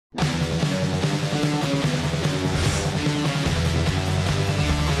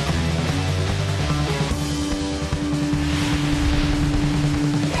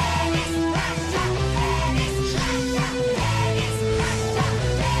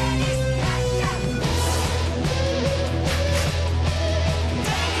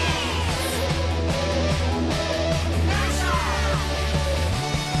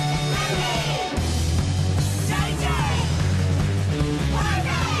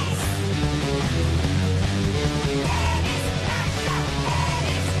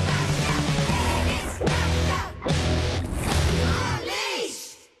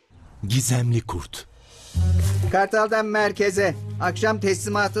Gizemli kurt. Kartal'dan merkeze. Akşam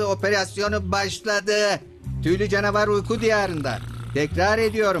teslimatı operasyonu başladı. Tüylü canavar uyku diyarında. Tekrar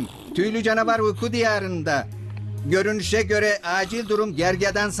ediyorum. Tüylü canavar uyku diyarında. Görünüşe göre acil durum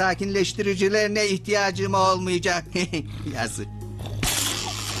gergedan sakinleştiricilerine ihtiyacım olmayacak. Yazık.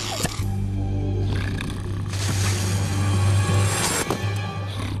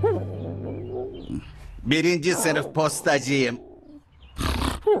 Birinci sınıf postacıyım.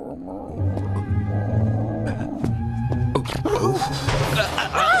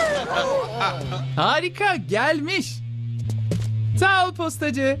 Harika, gelmiş. Sağ ol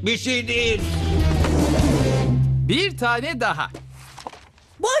postacı. Bir şey değil. Bir tane daha.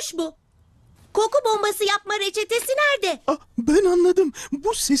 Boş bu. Koku bombası yapma reçetesi nerede? Ben anladım.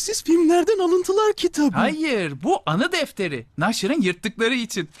 Bu sessiz filmlerden alıntılar kitabı. Hayır, bu anı defteri. Gnasher'ın yırttıkları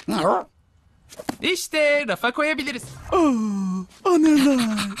için. İşte rafa koyabiliriz.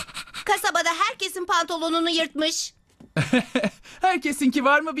 Anılar. Kasabada herkesin pantolonunu yırtmış. Herkesinki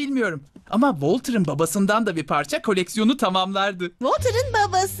var mı bilmiyorum. Ama Walter'ın babasından da bir parça koleksiyonu tamamlardı. Walter'ın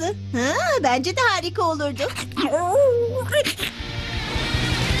babası. Ha, bence de harika olurdu.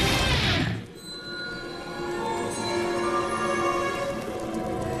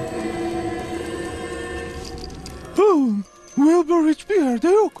 Wilbur hiçbir yerde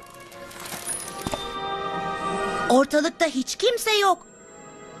yok. Ortalıkta hiç kimse yok.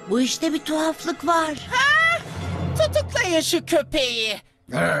 Bu işte bir tuhaflık var. Tutuklayın şu köpeği.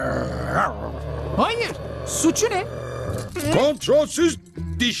 Hayır, suçu ne? Kontrolsüz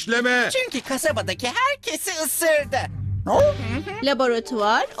dişleme. Çünkü kasabadaki herkesi ısırdı.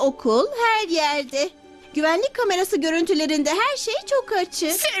 Laboratuvar, okul, her yerde. Güvenlik kamerası görüntülerinde her şey çok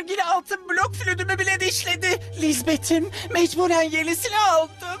açık. Sevgili altın blok flütümü bile dişledi. Lisbeth'im, mecburen yenisini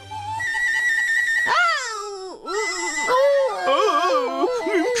aldım.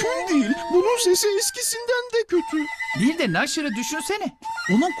 Mümkün değil. Bunun sesi eskisinden de kötü. Bir de Gnasher'ı düşünsene.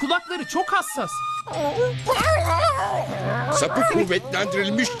 Onun kulakları çok hassas. Sapı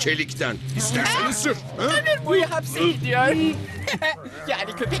kuvvetlendirilmiş çelikten. İstersen ısır. Ha? Ömür boyu hapse gidiyor.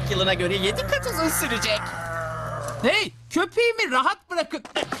 Yani köpek yılına göre 7 kat uzun sürecek. Hey, köpeğimi rahat bırakın.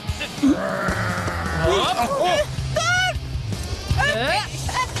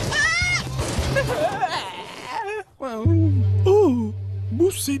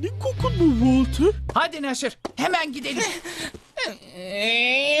 Bu senin kokun mu Walter? Hadi Gnasher, hemen gidelim.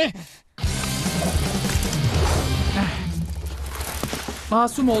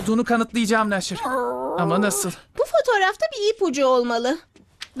 Masum olduğunu kanıtlayacağım Gnasher. Ama nasıl? Bu fotoğrafta bir ipucu olmalı.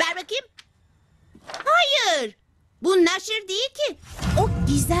 Ver bakayım. Hayır. Bu Gnasher değil ki. O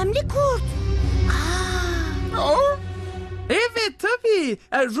gizemli kurt. Evet tabii.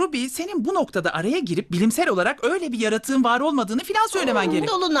 Ruby, senin bu noktada araya girip bilimsel olarak öyle bir yaratığın var olmadığını filan söylemen gerek.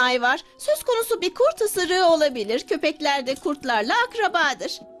 Dolunay var. Söz konusu bir kurt ısırığı olabilir. Köpekler de kurtlarla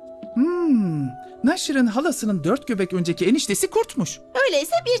akrabadır. Gnasher'ın halasının 4 göbek önceki eniştesi kurtmuş.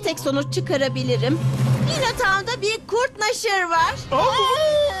 Öyleyse bir tek sonuç çıkarabilirim. Chinatown'da bir kurt Gnasher var.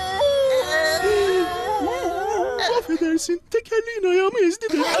 Affedersin. Tekerleğin ayağımı ezdi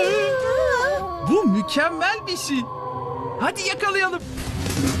de. Bu mükemmel bir şey. Hadi yakalayalım.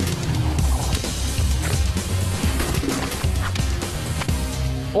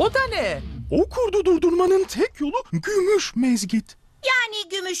 O da ne? O kurdu durdurmanın tek yolu gümüş mezgit. Yani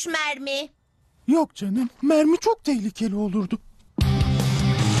gümüş mermi. Yok canım. Mermi çok tehlikeli olurdu.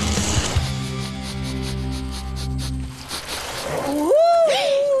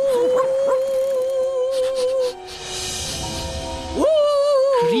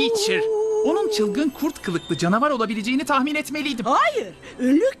 Creature. Onun çılgın kurt kılıklı canavar olabileceğini tahmin etmeliydim. Hayır,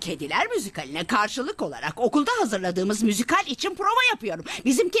 ünlü kediler müzikaline karşılık olarak okulda hazırladığımız müzikal için prova yapıyorum.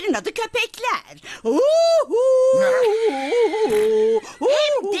 Bizimkinin adı Köpekler.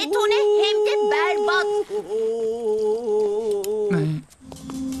 Hem detone hem de berbat.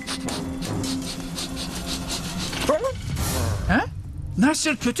 Ha?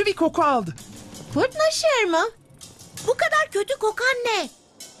 Gnasher kötü bir koku aldı. Kurt Gnasher mı? Bu kadar kötü kokan ne?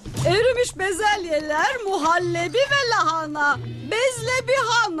 Erimiş bezelyeler, muhallebi ve lahana.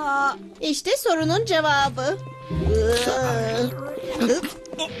 Bezlebihana. İşte sorunun cevabı.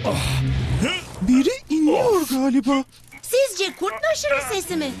 Biri iniyor galiba. Sizce Kurt Gnasher'ın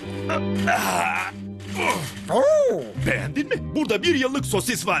sesi mi? Beğendin mi? Burada 1 yıllık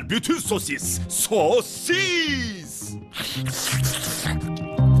sosis var. Bütün sosis. Sosis!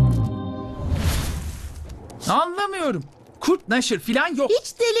 Anlamıyorum. Kurt Gnasher filan yok.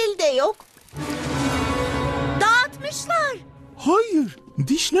 Hiç delil de yok. Dağıtmışlar. Hayır.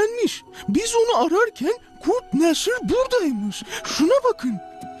 Dişlenmiş. Biz onu ararken Kurt Gnasher buradaymış. Şuna bakın.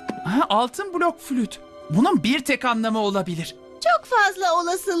 Ha, altın blok flüt. Bunun bir tek anlamı olabilir. Çok fazla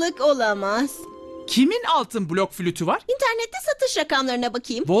olasılık olamaz. Kimin altın blok flütü var? İnternette satış rakamlarına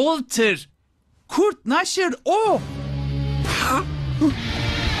bakayım. Walter. Kurt Gnasher o.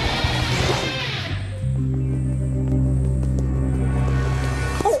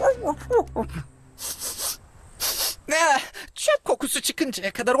 Çöp kokusu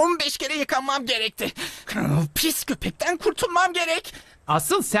çıkıncaya kadar 15 kere yıkanmam gerekti. Pis köpekten kurtulmam gerek.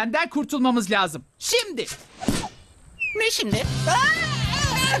 Asıl senden kurtulmamız lazım. Şimdi. Ne şimdi?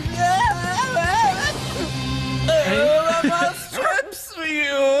 Olamaz Çöp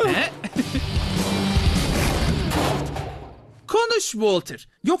suyu. Konuş Walter.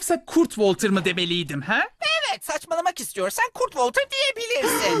 Yoksa Kurt Walter mı demeliydim ha? Evet, saçmalamak istiyorsan Kurt Walter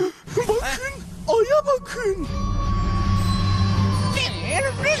diyebilirsin. Bakın, aya bakın.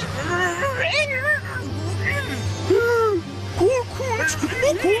 Korkunç, bu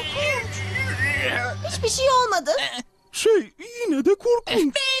korkunç. Hiçbir şey olmadı. Yine de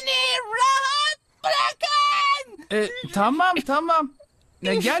korkunç. Beni rahat bırakın. Tamam.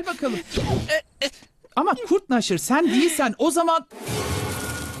 Gel bakalım. Ama Kurt Gnasher sen değilsen o zaman...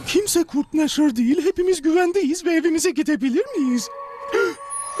 Kimse Kurt Gnasher değil, hepimiz güvendeyiz ve evimize gidebilir miyiz?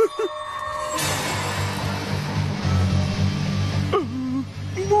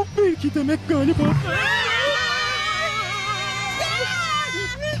 Bu belki demek galiba.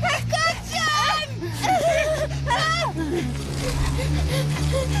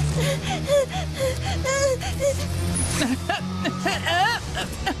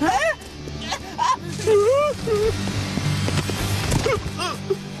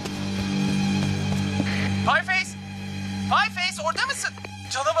 Pieface orada mısın?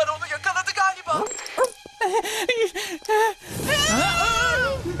 Canavar onu yakaladı galiba.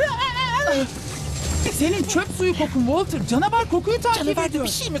 Senin çöp suyu kokun Walter. Canavar kokuyu takip Canavar da ediyor. bir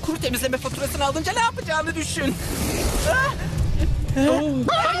şey mi? Kuru temizleme faturasını alınca ne yapacağını düşün.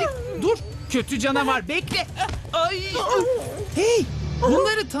 Hayır dur. Kötü canavar bekle. Ay. Hey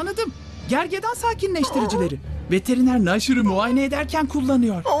bunları tanıdım. Gergedan sakinleştiricileri. Veteriner Gnasher'ı muayene ederken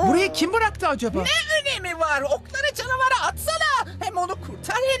kullanıyor. Buraya kim bıraktı acaba? Ne önemi var? Okları canavara atsana. Hem onu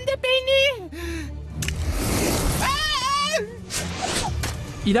kurtar hem de beni.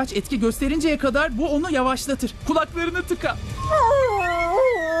 İlaç etki gösterinceye kadar bu onu yavaşlatır. Kulaklarını tıka.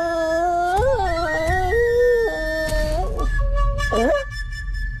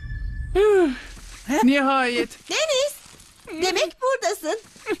 Nihayet. Deniz, demek buradasın.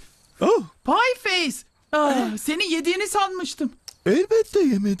 Oh, Pieface. Seni yediğini sanmıştım. elbette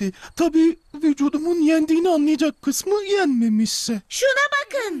yemedi. Tabii vücudumun yendiğini anlayacak kısmı yenmemişse. Şuna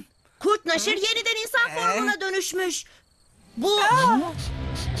bakın. Kurt Gnasher yeniden insan formuna dönüşmüş. Bu...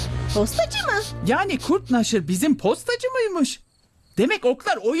 Postacı mı? Yani Kurt Gnasher bizim postacı mıymış? Demek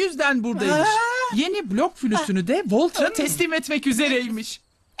oklar o yüzden buradaymış. Yeni blok flütünü de Walter'a teslim etmek üzereymiş.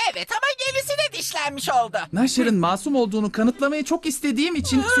 Evet ama gerisi de dişlenmiş oldu. Gnasher'ın masum olduğunu kanıtlamayı çok istediğim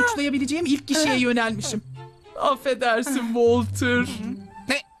için suçlayabileceğim ilk kişiye yönelmişim. Affedersin Walter.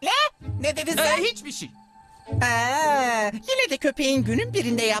 Ne dedin sen? Hiçbir şey. Yine de köpeğin günün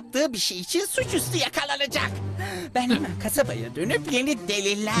birinde yaptığı bir şey için suçüstü yakalanacak. Ben hemen kasabaya dönüp yeni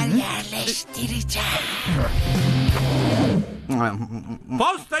deliller yerleştireceğim.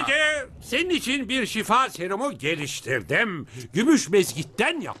 Postacı, senin için bir şifa serumu geliştirdim. Gümüş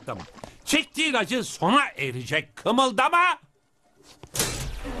mezgitten yaptım. Çektiğin acı sona erecek, kımıldama.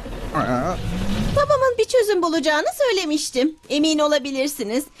 Babamın bir çözüm bulacağını söylemiştim. Emin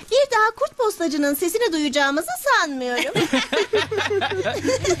olabilirsiniz. Bir daha kurt postacının sesini duyacağımızı sanmıyorum.